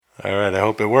All right, I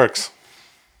hope it works.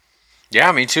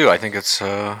 Yeah, me too. I think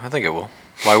it will.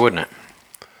 Why wouldn't it?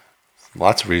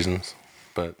 Lots of reasons,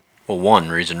 but... Well, one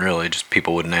reason really, just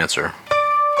people wouldn't answer.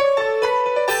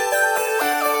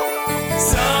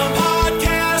 Some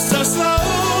podcasts are slow,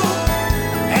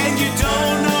 and you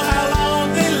don't know how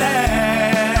long they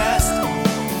last.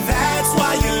 That's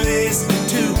why you listen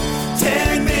to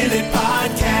 10-Minute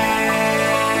Podcast.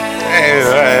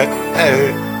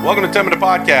 Hey, welcome to 10-Minute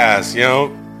Podcast,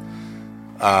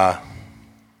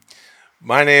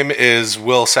 my name is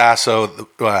Will Sasso,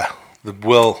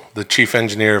 the chief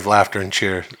engineer of Laughter and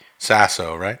Cheer.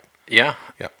 Sasso, right? Yeah.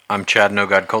 Yeah. I'm Chad No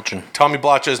God Colchin. Tommy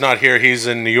Blotcha is not here. He's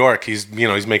in New York. He's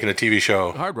making a TV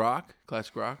show. Hard rock,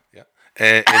 classic rock. Yeah.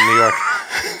 In New York.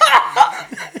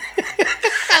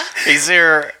 He's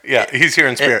here. Yeah, he's here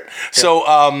in spirit.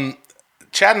 So,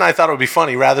 Chad and I thought it would be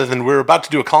funny rather than we were about to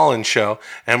do a call-in show,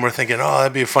 and we're thinking, oh,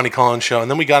 that'd be a funny call-in show. And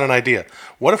then we got an idea.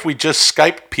 What if we just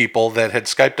Skyped people that had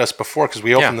Skyped us before because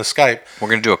we opened the Skype? We're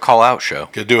going to do a call-out show.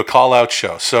 Gonna do a call-out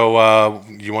show. So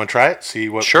you want to try it? See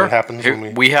what happens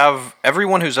when we have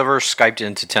everyone who's ever Skyped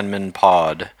into 10-Min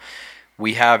Pod.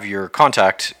 We have your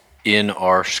contact in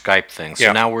our Skype thing.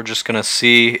 So now we're just going to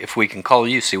see if we can call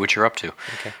you, see what you're up to.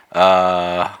 Okay.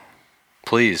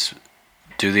 Please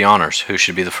do the honors. Who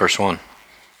should be the first one?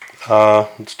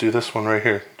 Let's do this one right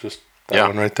here. Just that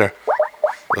one right there.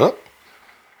 Oh.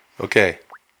 Okay.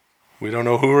 We don't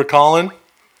know who we're calling.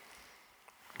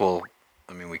 Well,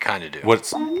 I mean, we kind of do.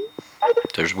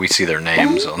 We see their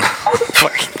names on the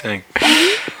fucking thing.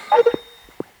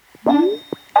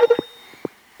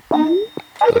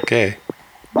 Okay.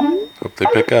 Hope they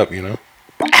pick up,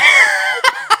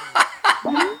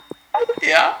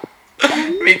 Yeah.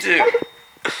 Me too.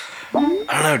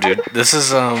 I don't know, dude. This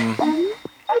is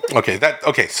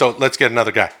Okay, so let's get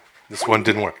another guy. This one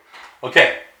didn't work.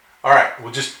 Okay. All right.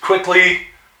 We'll just quickly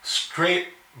screen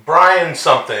Brian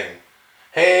something.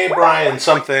 Hey, Brian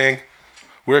something.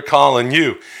 We're calling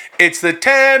you. It's the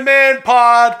 10-Minute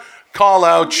Pod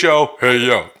call-out show. Hey,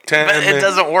 yo. But it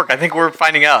doesn't work. I think we're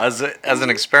finding out as an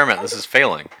experiment this is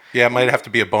failing. Yeah, it might have to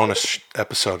be a bonus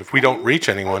episode if we don't reach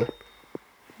anyone.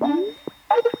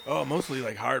 Oh, mostly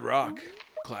like hard rock,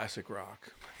 classic rock.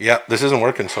 Yeah, this isn't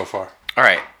working so far. All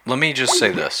right, let me just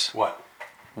say this. What?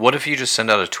 What if you just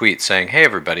send out a tweet saying, hey,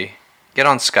 everybody, get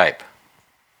on Skype.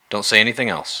 Don't say anything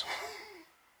else.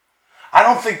 I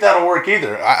don't think that'll work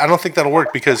either. I don't think that'll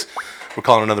work because we're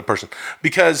calling another person.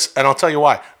 And I'll tell you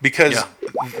why. Because,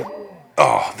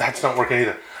 that's not working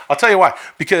either. I'll tell you why.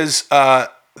 Because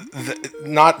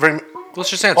not very... Let's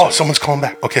just answer. Oh, someone's calling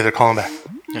back. Okay, they're calling back.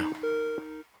 Yeah.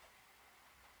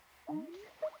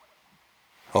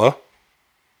 Hello?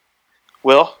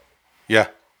 Will? Yeah.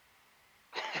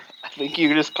 I think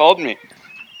you just called me.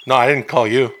 No, I didn't call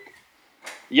you.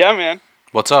 Yeah, man.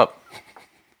 What's up?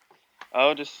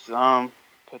 Oh, just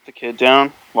put the kid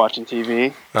down, watching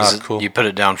TV. Cool. You put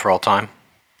it down for all time?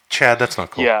 Chad, that's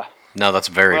not cool. Yeah. No, that's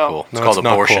very cool. It's No, called it's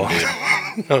not abortion, cool.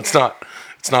 dude. No, it's not.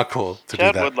 It's not cool to do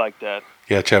Chad that. would like that.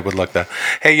 Yeah, Chad would like that.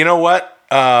 Hey, you know what?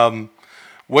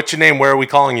 What's your name? Where are we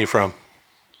calling you from?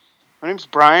 My name's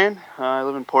Brian. I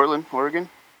live in Portland, Oregon.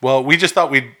 Well, we just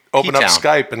thought we'd open up P-Town.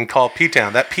 Skype and call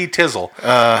P-Town. That P-Tizzle.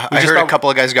 I heard a couple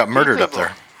of guys got murdered up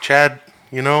there. Chad,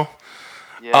 Yeah.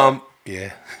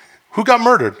 yeah. Who got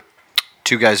murdered?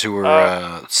 Two guys who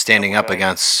were standing up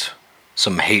against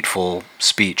some hateful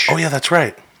speech. Oh, yeah, that's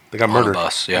right. They got on murdered. a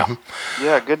bus, yeah. Mm-hmm.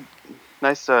 Yeah, good.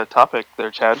 Nice topic there,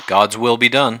 Chad. God's will be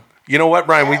done. You know what,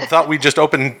 Brian? We thought we'd just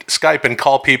open Skype and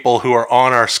call people who are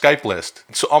on our Skype list.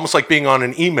 It's almost like being on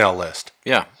an email list.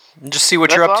 Yeah. And just see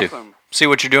what That's you're up awesome. to. See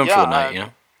what you're doing for the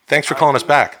night, Thanks for calling us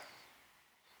back.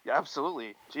 Yeah,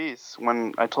 absolutely. Jeez.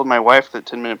 When I told my wife that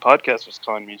 10-Minute Podcast was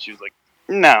calling me, she was like,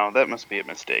 no, that must be a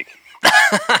mistake.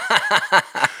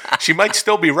 She might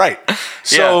still be right.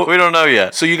 So we don't know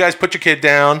yet. So you guys put your kid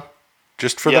down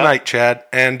just for the night, Chad.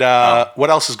 And what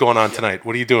else is going on tonight?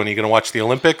 What are you doing? Are you going to watch the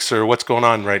Olympics or what's going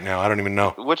on right now? I don't even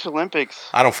know. Which Olympics?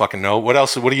 I don't fucking know. What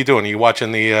else? What are you doing? Are you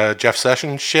watching the Jeff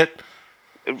Sessions shit?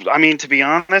 I mean, to be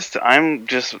honest, I'm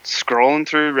just scrolling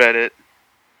through Reddit.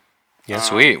 Yeah,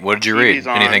 sweet. What did you read?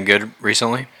 Anything good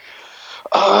recently?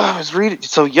 I was reading.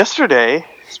 So yesterday,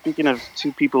 speaking of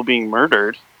two people being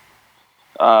murdered.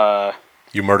 You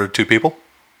murdered two people?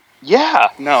 Yeah.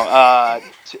 No.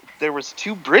 There was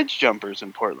two bridge jumpers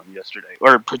in Portland yesterday.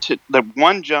 Or the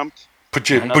one jumped.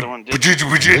 Another one didn't.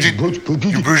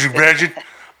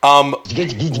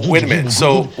 Wait a minute.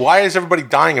 So why is everybody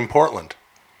dying in Portland?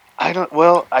 I don't.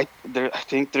 Well, I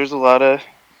think there's a lot of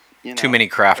too many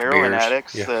craft heroin beers.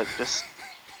 addicts that just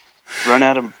run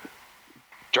out of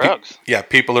Drugs. Yeah,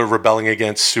 people are rebelling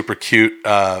against super cute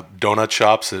donut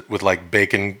shops with like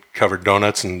bacon covered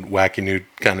donuts and wacky new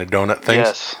kind of donut things.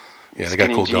 Yes. Yeah, they got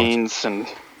cool jeans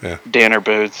donuts. And Danner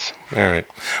boots. All right.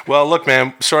 Well, look,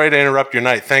 man, sorry to interrupt your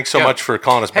night. Thanks so much for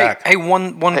calling us back. Hey,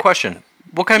 one question.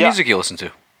 What kind of music you listen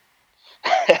to?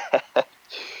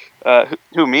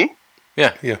 Who, me?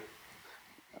 Yeah. Yeah.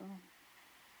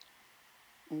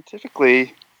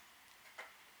 Typically,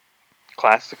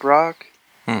 classic rock.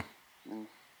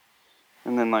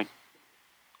 And then, like,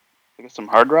 I guess some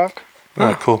hard rock. All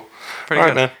right, cool. Pretty All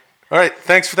right, good. man. All right,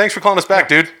 thanks for calling us back,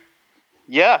 dude.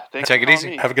 Yeah. Thanks Take for it calling easy.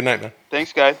 me. Have a good night, man.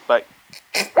 Thanks, guys. Bye.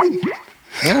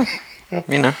 Yeah.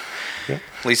 You know.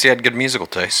 At least he had good musical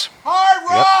taste. Hard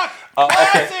rock! Okay.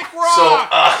 Classic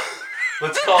rock! So,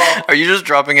 let's call. Are you just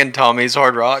dropping in Tommy's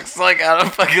hard rocks like out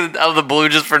of the blue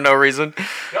just for no reason?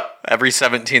 Yep. Every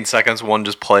 17 seconds, one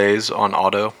just plays on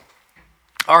auto.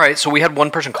 All right, so we had one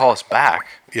person call us back.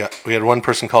 Yeah, we had one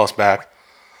person call us back.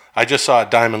 I just saw a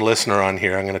Diamond listener on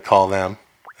here. I'm going to call them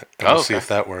and we'll see if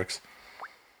that works.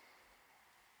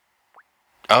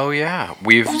 Oh, yeah.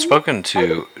 We've spoken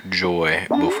to Joy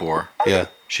before. Yeah.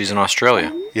 She's in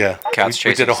Australia. Yeah. Cats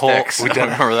chasing sticks. We I did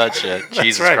remember that shit.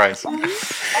 Jesus right. Christ.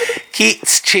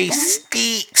 Cats chase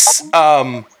sticks.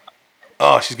 Oh,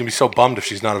 she's going to be so bummed if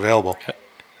she's not available.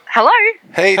 Hello.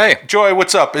 Hey, Joy,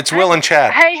 what's up? It's Will and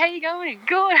Chad. Hey, how you going?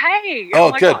 Good. Hey.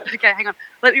 Oh, my good. God. Okay, hang on.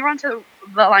 Let me run to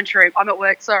the lunchroom. I'm at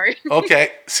work. Sorry.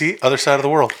 Okay. See, other side of the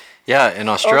world. Yeah, in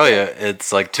Australia,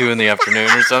 it's like 2 PM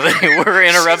or something. We're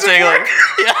interrupting. Like,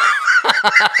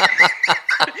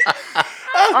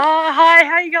 Hi.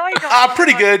 How you going?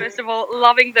 Pretty good. First of all,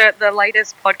 loving the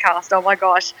latest podcast. Oh my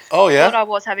gosh. Oh, yeah? Thought I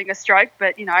was having a stroke,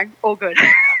 but all good.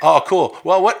 Oh, cool.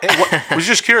 Well, what I was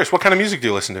just curious. What kind of music do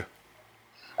you listen to?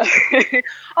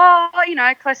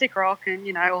 Classic rock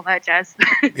and all that jazz.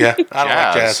 Yeah, I don't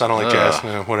like jazz. I don't like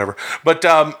jazz. Whatever. But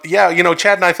Chad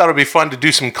and I thought it'd be fun to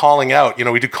do some calling out.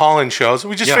 We do call-in shows.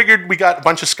 We just figured we got a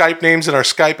bunch of Skype names in our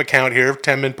Skype account here,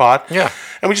 10 Min Pod. Yeah.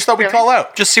 And we just thought we'd call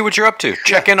out. just see what you're up to.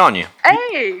 Check in on you.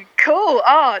 Hey, cool.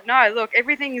 Oh, no, look,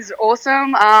 everything's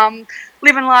awesome.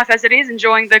 Living life as it is,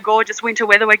 enjoying the gorgeous winter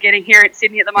weather we're getting here in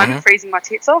Sydney at the moment, freezing my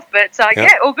tits off. But,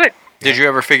 all good. Did you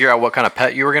ever figure out what kind of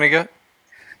pet you were going to get?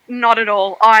 Not at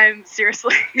all. I'm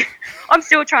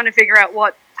still trying to figure out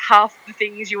what half the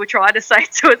things you were trying to say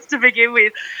to us to begin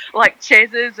with, like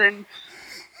cheeses and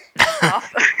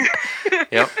stuff.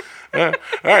 Yep. All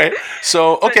right.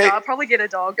 So, okay. I'll probably get a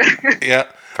dog. Yeah.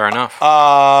 Fair enough.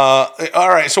 All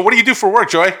right. So what do you do for work,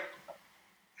 Joy?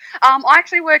 I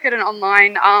actually work at an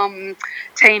online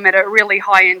team at a really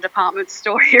high-end department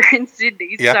store here in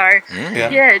Sydney. Yeah.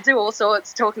 So, do all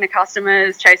sorts, talking to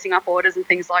customers, chasing up orders and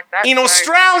things like that. In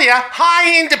Australia,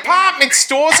 high-end department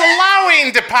stores are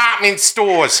low-end department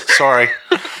stores. Sorry.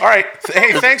 All right.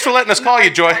 Hey, thanks for letting us call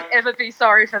you, Joy. Don't ever be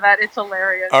sorry for that. It's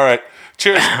hilarious. All right.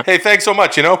 Cheers. Hey, thanks so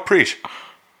much. Preach.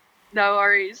 No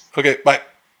worries. Okay, bye.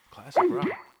 Classic rock.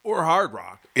 Or hard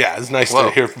rock. Yeah, it's nice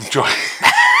to hear from Joy.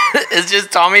 It's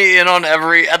just Tommy in on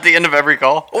at the end of every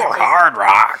call. Or hard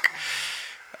rock.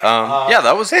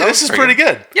 That was. This is pretty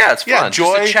good. Yeah, it's fun. Yeah,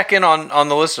 Joy. Just to check in on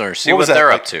the listeners, see what that, they're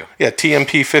like, up to. Yeah,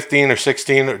 TMP 15 or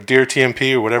 16 or Dear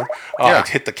TMP or whatever. Oh, I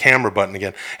hit the camera button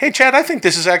again. Hey, Chad, I think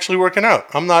this is actually working out.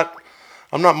 I'm not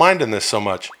minding this so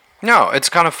much. No, it's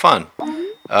kind of fun.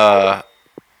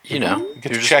 You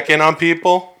get to check in on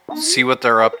people. See what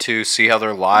they're up to, see how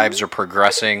their lives are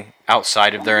progressing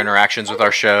outside of their interactions with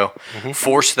our show.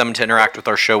 Force them to interact with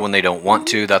our show when they don't want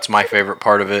to. That's my favorite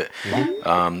part of it.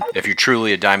 If you're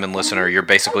truly a Diamond listener, you're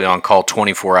basically on call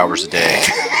 24 hours a day.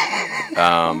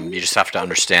 You just have to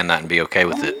understand that and be okay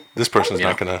with it. This person's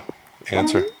not going to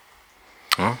answer.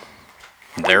 Well,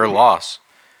 their loss.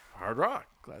 Hard rock.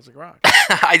 Classic rock.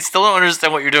 I still don't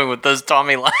understand what you're doing with those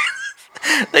Tommy lines.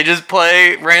 They just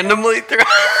play randomly through.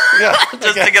 Yeah,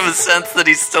 just to give a sense that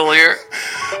he's still here.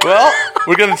 Well,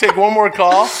 we're gonna take one more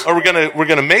call, or we're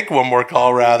gonna make one more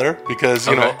call rather, because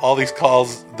all these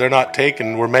calls they're not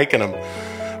taken, we're making them.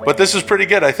 But this is pretty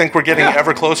good. I think we're getting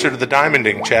ever closer to the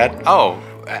diamonding, Chad. Oh,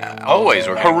 always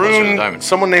we're getting closer to the diamond.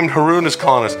 Someone named Haroon is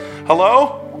calling us.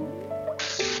 Hello?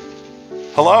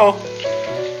 Hello?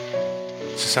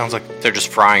 It sounds like they're just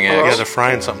frying eggs. Yeah, they're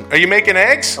frying something. Are you making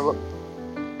eggs? Hello?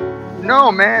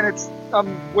 No, man.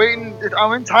 I'm waiting.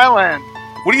 I'm in Thailand.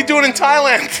 What are you doing in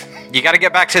Thailand? You got to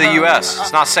get back to the U.S.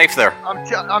 It's not safe there.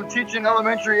 I'm teaching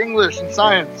elementary English and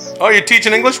science. Oh, you're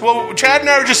teaching English? Well, Chad and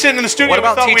I were just sitting in the studio. What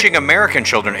about teaching American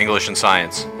children English and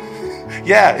science?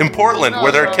 Yeah, in Portland,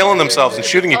 where they're killing themselves and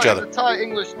shooting each other. It's a Thai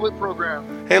English split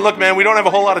program. Hey, look, man, we don't have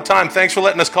a whole lot of time. Thanks for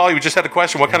letting us call you. We just had a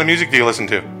question. What kind of music do you listen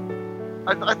to?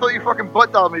 I thought you fucking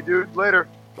butt dialed me, dude. Later.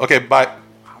 Okay, bye.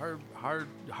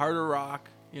 harder rock,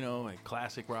 like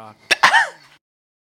classic rock.